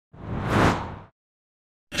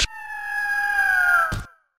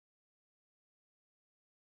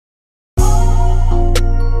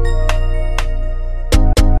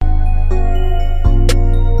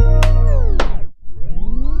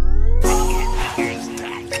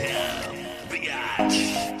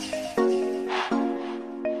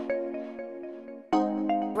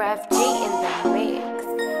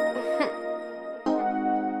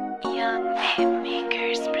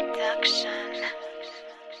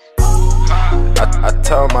I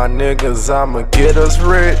told my niggas I'ma get us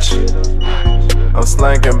rich. I'm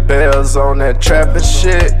slanging bells on that trapping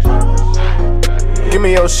shit. Give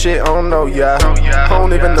me your shit, I don't know, yeah. I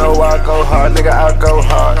don't even know why I go hard, nigga, I go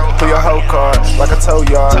hard. Pull your whole card, like I told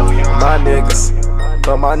y'all. My niggas,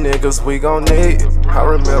 but my niggas, we gon' need it. I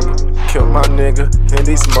remember, killed my nigga in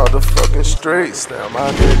these motherfucking streets. Damn,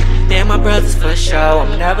 my nigga. They're my brothers for sure,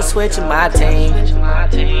 I'm never switching my team.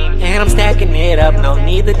 And I'm stacking it up, no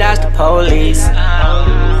need to dodge the police.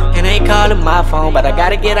 And they calling my phone, but I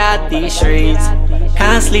gotta get out these streets.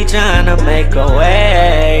 Constantly trying to make a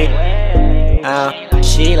way.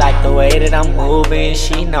 She like the way that I'm moving.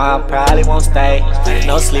 She know I probably won't stay.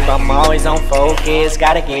 No sleep, I'm always on focus.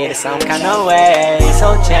 Gotta get it some kind of way.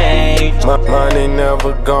 So change. My money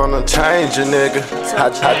never gonna change a nigga.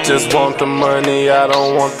 I just want the money, I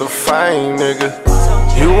don't want the fame, nigga.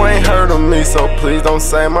 You ain't heard of me, so please don't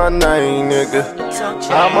say my name, nigga.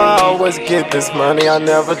 I'ma always get this money, I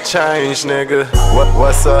never change, nigga.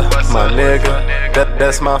 What's up, my nigga?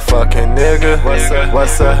 That's my fucking nigga.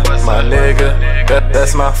 What's up, my nigga?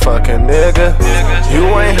 That's my fucking nigga. You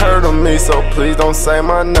ain't heard of me, so please don't say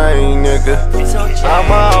my name, nigga.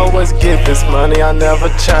 I'ma always get this money, I never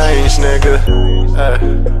change,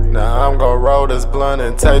 nigga. Now I'm gon' roll this blunt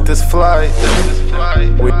and take this flight.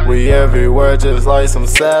 We everywhere just like some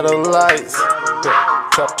satellites.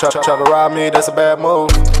 Try to rob me, that's a bad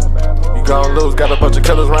move. You gon' lose, got a bunch of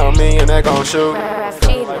killers around me and they gon' shoot.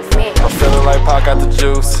 I'm feeling like Pac got the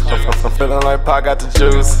juice. I'm feeling like Pac got the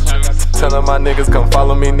juice. Telling my niggas come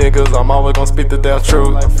follow me, niggas. I'm always gon' speak the damn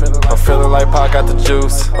truth. I'm feeling like Pac got the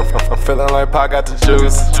juice. I'm feeling like Pac got the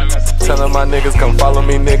juice. Telling my niggas come follow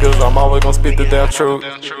me, niggas. I'm always gon' speak the damn truth.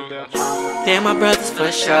 They're my brothers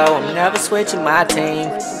for sure, I'm never switching my team.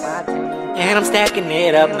 And I'm stacking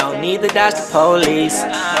it up, no need to dodge the police.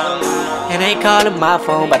 And they calling my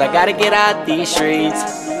phone, but I gotta get out these streets.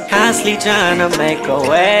 Constantly trying to make a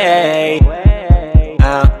way.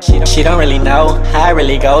 She don't really know how I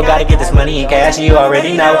really go. Gotta get this money in cash, you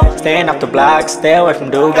already know. Staying off the block, stay away from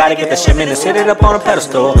dude. Gotta get the shipment and sit it up on a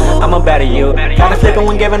pedestal. I'm a better you. Kinda flipping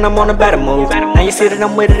when giving, I'm on a better move. Now you see that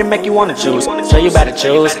I'm with it and make you wanna choose. So you better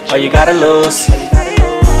choose, or you gotta lose.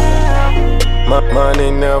 My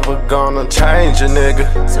money never gonna change a nigga.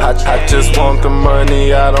 I just want the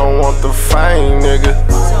money, I don't want the fame, nigga.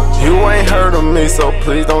 You ain't heard of me, so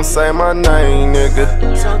please don't say my name, nigga.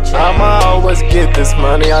 I'ma always get this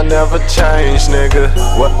money, I never change, nigga.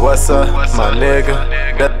 What's up, my nigga?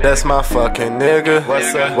 That's my fucking nigga.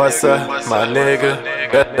 What's up, my nigga?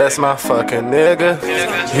 That's my fucking nigga.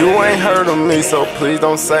 You ain't heard of me, so please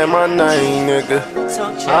don't say my name, nigga.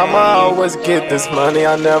 I'ma always get this money,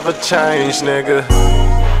 I never change, nigga.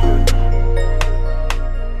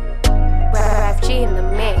 in the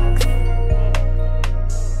mix.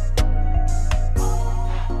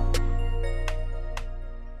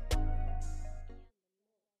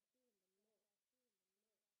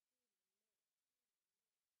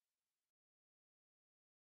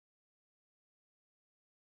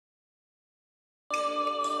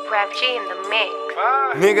 Rap G in the mix.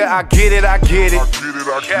 Nigga, I get it.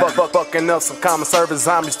 Fucking up some common service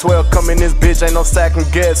zombies. 12 come in this bitch, ain't no second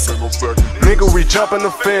guessing. Nigga, we jumping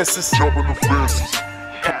the fences.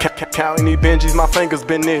 Counting these Benjis, my fingers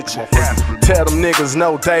been itching. Tell them niggas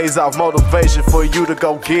no days off, motivation for you to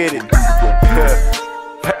go get it.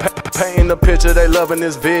 Painting the picture, they loving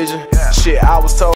this vision. Shit, I was told